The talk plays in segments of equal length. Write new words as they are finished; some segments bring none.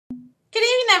Good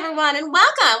evening, everyone, and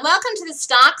welcome. Welcome to the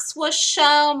Stock Swoosh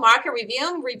Show Market Review.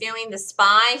 I'm reviewing the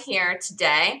SPY here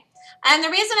today. And the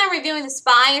reason I'm reviewing the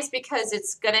SPY is because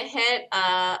it's going to hit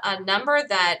a number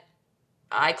that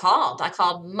I called. I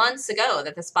called months ago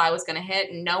that the SPY was going to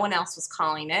hit, and no one else was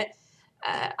calling it.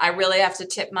 I really have to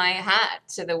tip my hat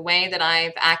to the way that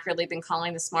I've accurately been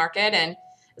calling this market. And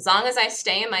as long as I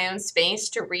stay in my own space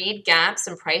to read gaps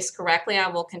and price correctly, I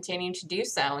will continue to do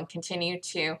so and continue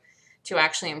to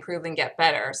actually improve and get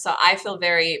better. So I feel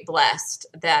very blessed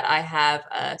that I have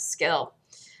a skill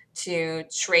to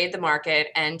trade the market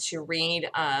and to read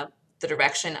the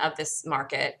direction of this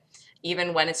market,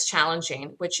 even when it's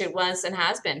challenging, which it was and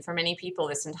has been for many people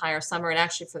this entire summer and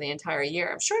actually for the entire year.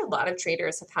 I'm sure a lot of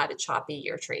traders have had a choppy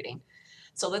year trading.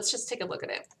 So let's just take a look at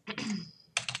it.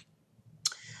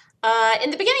 In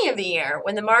the beginning of the year,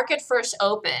 when the market first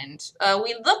opened,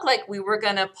 we looked like we were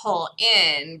going to pull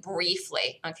in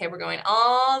briefly. Okay, we're going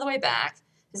all the way back.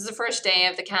 This is the first day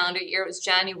of the calendar year. It was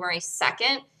January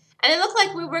 2nd. And it looked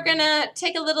like we were going to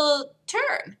take a little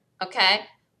turn. Okay,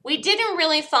 we didn't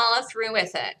really follow through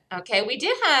with it. Okay, we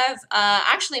did have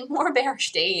actually more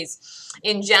bearish days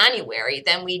in January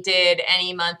than we did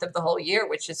any month of the whole year,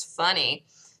 which is funny.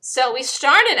 So we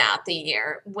started out the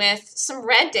year with some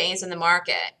red days in the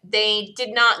market. They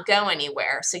did not go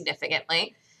anywhere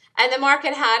significantly. And the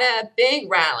market had a big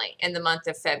rally in the month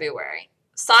of February,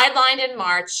 sidelined in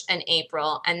March and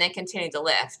April, and then continued to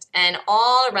lift. And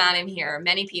all around in here,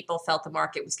 many people felt the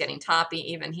market was getting toppy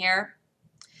even here.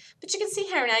 But you can see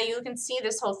here now, you can see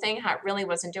this whole thing, how it really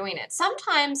wasn't doing it.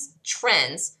 Sometimes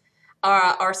trends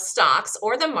are stocks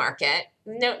or the market,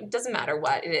 no, it doesn't matter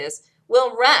what it is,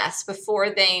 will rest before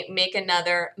they make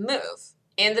another move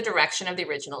in the direction of the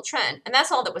original trend. And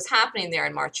that's all that was happening there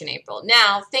in March and April.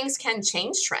 Now, things can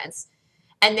change trends,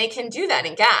 and they can do that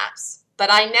in gaps.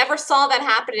 But I never saw that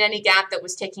happen in any gap that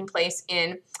was taking place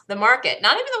in the market,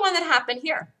 not even the one that happened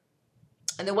here.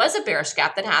 And there was a bearish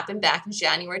gap that happened back in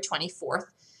January 24th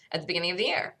at the beginning of the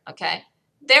year, okay?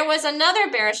 There was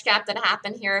another bearish gap that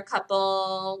happened here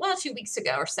 2 weeks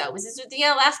ago or so. It was the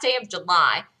last day of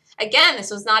July. Again, this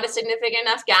was not a significant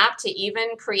enough gap to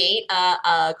even create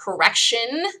a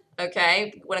correction,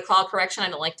 okay? What I call a correction, I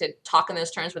don't like to talk in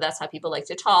those terms, but that's how people like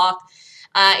to talk.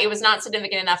 It was not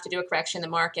significant enough to do a correction in the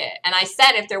market. And I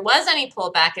said if there was any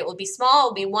pullback, it will be small, it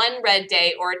will be one red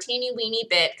day or a teeny weeny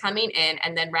bit coming in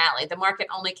and then rally. The market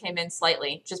only came in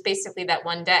slightly, just basically that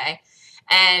one day,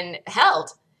 and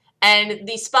held. And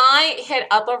the SPY hit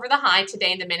up over the high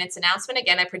today in the minutes announcement.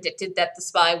 Again, I predicted that the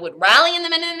SPY would rally in the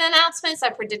minute announcements. I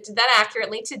predicted that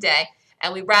accurately today.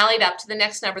 And we rallied up to the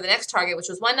next number, the next target, which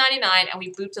was 199, and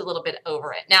we booped a little bit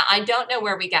over it. Now, I don't know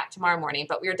where we got tomorrow morning,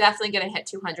 but we are definitely going to hit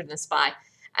 200 in the SPY.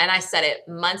 And I said it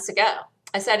months ago.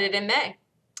 I said it in May.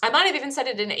 I might have even said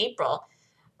it in April.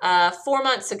 4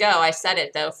 months ago, I said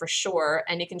it, though, for sure.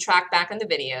 And you can track back on the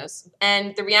videos.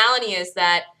 And the reality is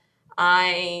that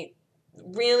I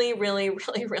really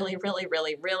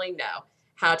know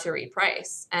how to read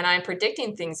price. And I'm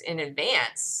predicting things in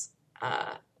advance,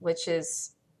 which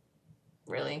is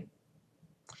really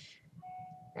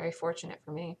very fortunate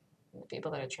for me, and the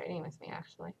people that are trading with me,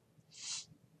 actually.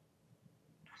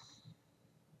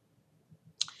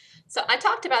 So I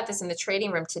talked about this in the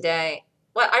trading room today.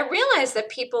 Well, I realized that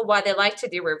people, why they like to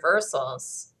do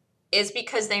reversals is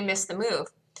because they miss the move.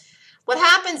 What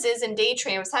happens is in day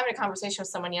trading, I was having a conversation with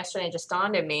someone yesterday and it just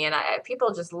dawned on me, and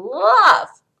people just love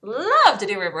to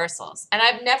do reversals. And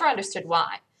I've never understood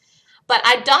why. But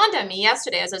it dawned on me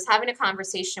yesterday as I was having a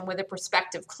conversation with a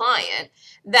prospective client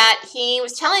that he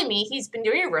was telling me he's been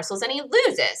doing reversals and he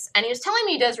loses. And he was telling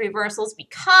me he does reversals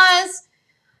because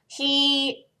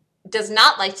he does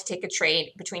not like to take a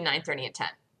trade between 9:30 and 10.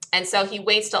 And so he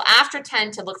waits till after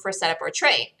 10 to look for a setup or a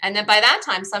trade. And then by that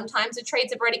time, sometimes the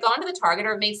trades have already gone to the target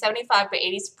or made 75 to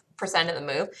 80% of the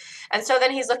move. And so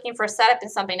then he's looking for a setup in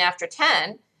something after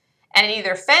 10, and it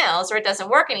either fails or it doesn't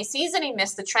work. And he sees that he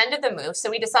missed the trend of the move, so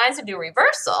he decides to do a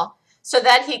reversal so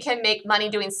that he can make money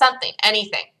doing something,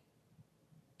 anything.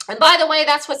 And by the way,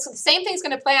 that's what's the same thing's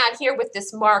going to play out here with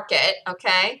this market,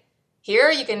 okay? Here,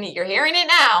 you're hearing it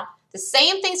now. The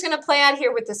same thing's going to play out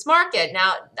here with this market.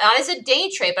 Now, not as a day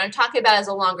trade, but I'm talking about as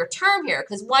a longer term here,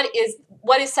 because what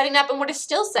is setting up and what is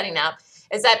still setting up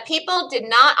is that people did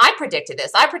not, I predicted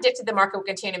this. I predicted the market would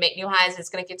continue to make new highs. It's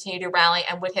going to continue to rally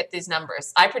and would hit these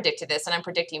numbers. I predicted this, and I'm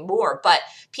predicting more, but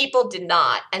people did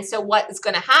not. And so what is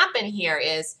going to happen here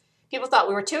is people thought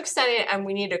we were too extended and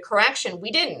we needed a correction.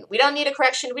 We didn't. We don't need a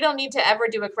correction. We don't need to ever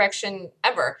do a correction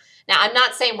ever. Now, I'm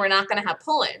not saying we're not going to have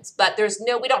pull-ins, but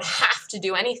we don't have to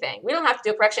do anything. We don't have to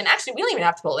do a correction. Actually, we don't even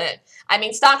have to pull in. I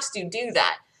mean, stocks do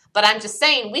that. But I'm just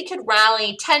saying we could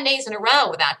rally 10 days in a row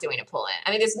without doing a pull-in.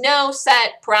 I mean, there's no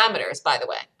set parameters, by the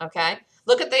way, okay?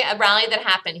 Look at the rally that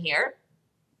happened here.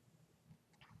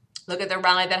 Look at the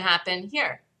rally that happened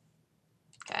here,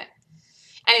 okay?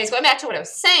 Anyways, going back to what I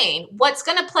was saying, what's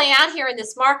going to play out here in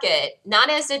this market, not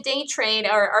as a day trade,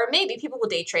 or maybe people will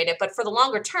day trade it, but for the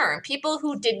longer term, people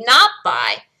who did not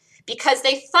buy because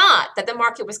they thought that the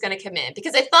market was going to come in,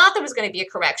 because they thought there was going to be a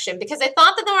correction, because they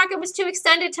thought that the market was too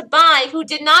extended to buy, who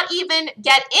did not even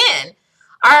get in,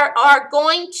 are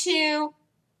going to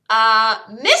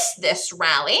miss this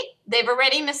rally. They've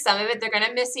already missed some of it. They're going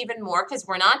to miss even more because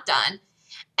we're not done.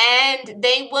 And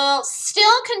they will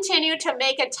still continue to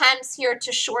make attempts here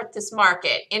to short this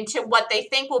market into what they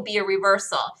think will be a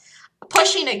reversal,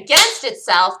 pushing against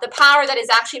itself the power that is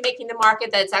actually making the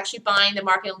market, that it's actually buying the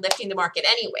market and lifting the market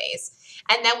anyways.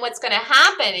 And then what's going to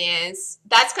happen is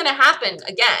that's going to happen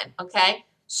again, okay?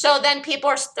 So then people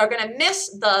are going to miss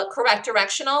the correct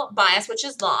directional bias, which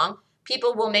is long.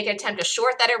 People will make an attempt to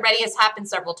short. That already has happened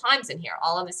several times in here.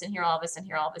 All of this in here, all of this in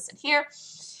here, all of this in here.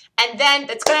 And then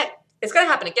it's going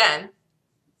to happen again.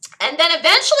 And then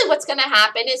eventually what's going to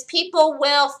happen is people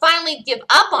will finally give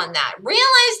up on that,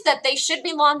 realize that they should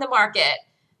be long the market,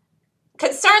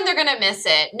 concerned they're going to miss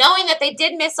it, knowing that they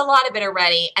did miss a lot of it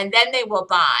already, and then they will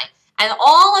buy. And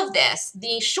all of this,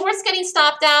 the shorts getting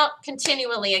stopped out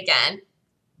continually again,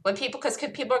 when because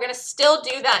people are going to still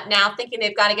do that now, thinking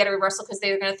they've got to get a reversal because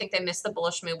they're going to think they missed the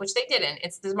bullish move, which they didn't.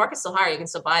 The market's still higher. You can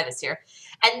still buy this here.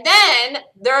 And then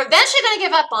they're eventually going to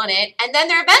give up on it. And then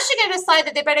they're eventually going to decide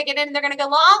that they better get in and they're going to go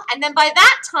long. And then by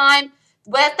that time,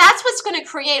 that's what's going to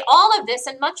create all of this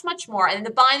and much, much more. And the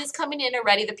buying is coming in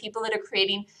already. The people that are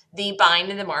creating the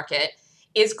buying in the market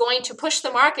is going to push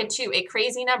the market to a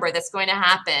crazy number that's going to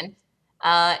happen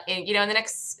in the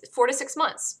next 4 to 6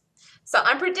 months. So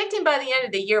I'm predicting by the end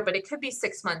of the year, but it could be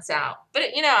 6 months out. But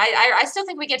I still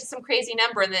think we get to some crazy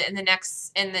number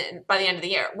by the end of the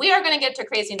year. We are going to get to a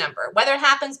crazy number, whether it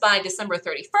happens by December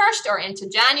 31st or into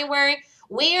January.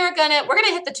 We're gonna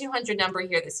hit the 200 number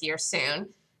here this year soon.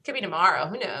 Could be tomorrow.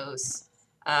 Who knows?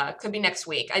 Could be next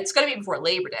week. It's going to be before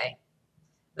Labor Day.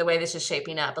 The way this is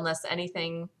shaping up, unless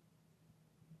anything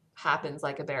happens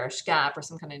like a bearish gap or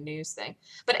some kind of news thing.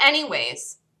 But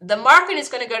anyways. The market is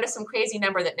going to go to some crazy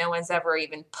number that no one's ever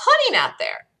even putting out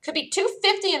there. Could be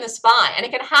 250 in the SPY, and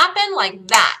it can happen like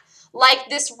that. Like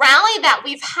this rally that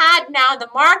we've had now in the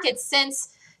market since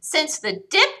the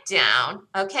dip down,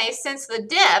 okay, since the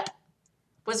dip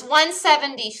was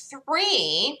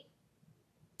 173.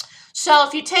 So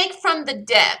if you take from the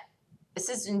dip, this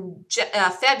is in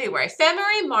February,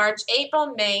 March,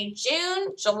 April, May, June,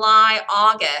 July,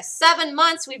 August. 7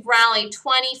 months, we've rallied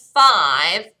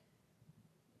 25.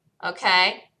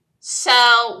 Okay,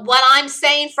 so what I'm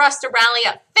saying for us to rally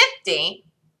up 50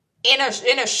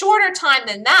 in a shorter time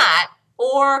than that,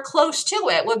 or close to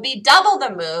it, would be double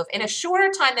the move in a shorter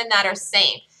time than that, or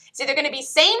same. It's either going to be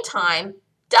same time,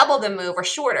 double the move, or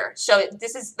shorter. So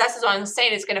this is what I'm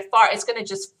saying. It's going to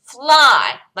just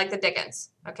fly like the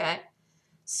dickens. Okay.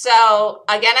 So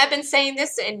again, I've been saying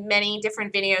this in many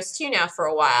different videos too now for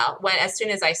a while. As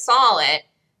soon as I saw it,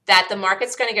 that the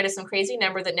market's going to get to some crazy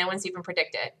number that no one's even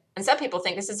predicted. And some people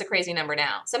think this is a crazy number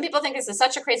now. Some people think this is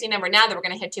such a crazy number now that we're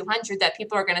going to hit 200 that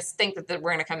people are going to think that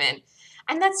we're going to come in.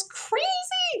 And that's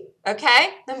crazy,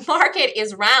 okay? The market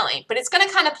is rallying, but it's going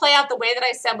to kind of play out the way that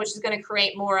I said, which is going to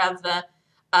create more of the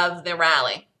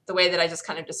rally, the way that I just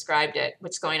kind of described it,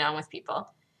 what's going on with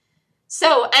people.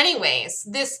 So anyways,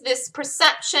 this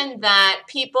perception that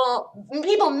people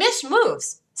miss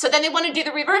moves, so then they want to do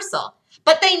the reversal.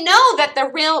 But they know that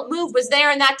the real move was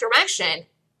there in that direction,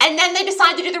 and then they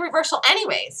decide to do the reversal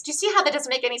anyways. Do you see how that doesn't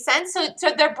make any sense? So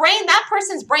their brain, that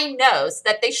person's brain knows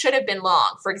that they should have been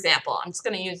long, for example. I'm just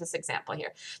going to use this example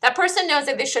here. That person knows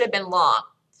that they should have been long.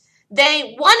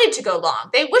 They wanted to go long.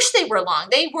 They wish they were long.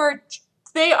 They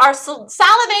are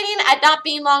salivating at not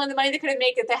being long in the money they could have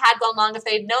made if they had gone long, if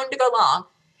they had known to go long.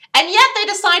 And yet they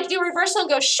decide to do a reversal and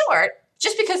go short,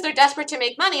 just because they're desperate to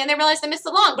make money, and they realize they missed the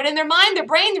long. But in their mind, their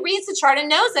brain reads the chart and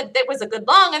knows that it was a good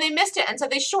long, and they missed it, and so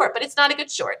they short. But it's not a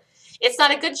good short. It's not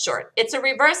a good short. It's a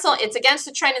reversal. It's against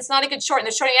the trend. It's not a good short, and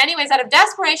they're shorting anyways out of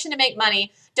desperation to make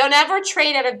money. Don't ever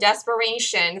trade out of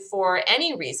desperation for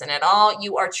any reason at all.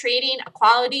 You are trading a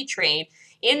quality trade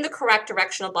in the correct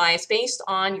directional bias based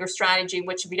on your strategy,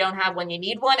 which if you don't have one, you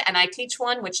need one, and I teach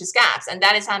one, which is gaps, and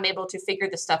that is how I'm able to figure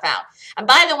this stuff out. And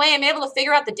by the way, I'm able to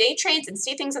figure out the day trades and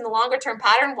see things in the longer term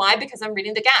pattern. Why? Because I'm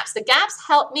reading the gaps. The gaps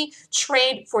help me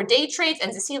trade for day trades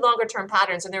and to see longer term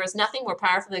patterns, and there is nothing more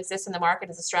powerful that exists in the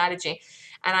market as a strategy.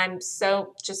 And I'm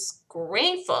so just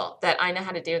grateful that I know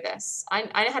how to do this. I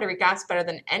know how to read gaps better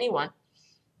than anyone.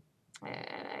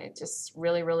 And I just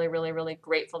really, really, really, really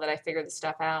grateful that I figured this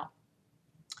stuff out.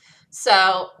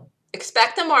 So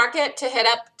expect the market to hit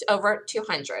up over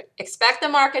 200. Expect the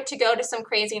market to go to some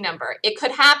crazy number. It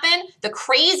could happen, the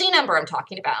crazy number I'm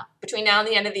talking about, between now and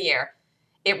the end of the year.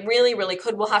 It really, really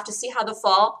could. We'll have to see how the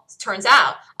fall turns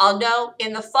out. I'll know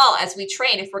in the fall as we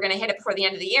trade if we're going to hit it before the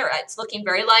end of the year. It's looking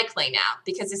very likely now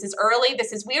because this is early.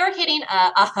 We are hitting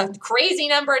a crazy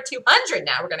number at 200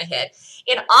 now we're going to hit.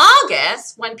 In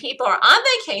August, when people are on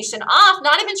vacation, off,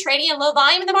 not even trading in low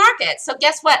volume in the market. So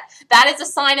guess what? That is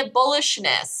a sign of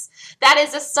bullishness. That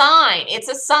is a sign. It's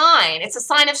a sign. It's a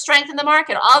sign of strength in the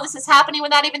market. All this is happening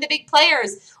without even the big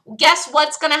players. Guess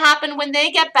what's going to happen when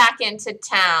they get back into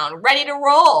town, ready to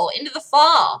roll into the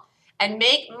fall and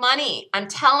make money? I'm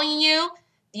telling you,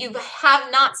 you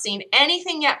have not seen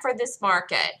anything yet for this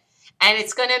market. And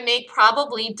it's going to make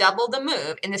probably double the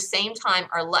move in the same time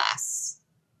or less.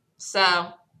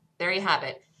 So there you have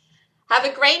it. Have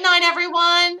a great night,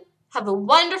 everyone. Have a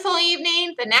wonderful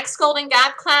evening. The next Golden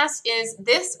Gap class is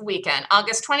this weekend,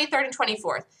 August 23rd and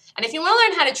 24th. And if you want to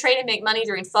learn how to trade and make money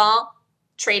during fall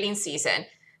trading season,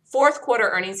 fourth quarter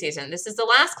earnings season, this is the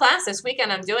last class this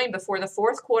weekend I'm doing before the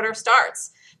fourth quarter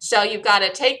starts. So you've got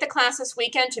to take the class this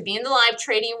weekend to be in the live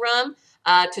trading room,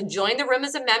 to join the room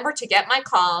as a member, to get my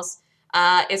calls.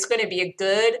 It's going to be a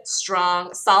good,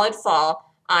 strong, solid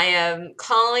fall. I am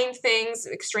calling things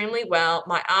extremely well.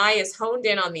 My eye is honed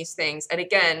in on these things. And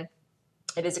again,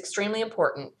 it is extremely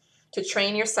important to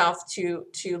train yourself to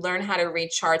learn how to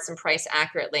read charts and price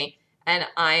accurately. And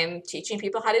I'm teaching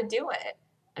people how to do it.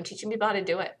 I'm teaching people how to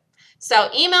do it. So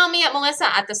email me at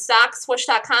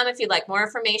melissa@thestockswoosh.com if you'd like more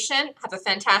information. Have a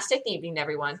fantastic evening,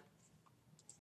 everyone.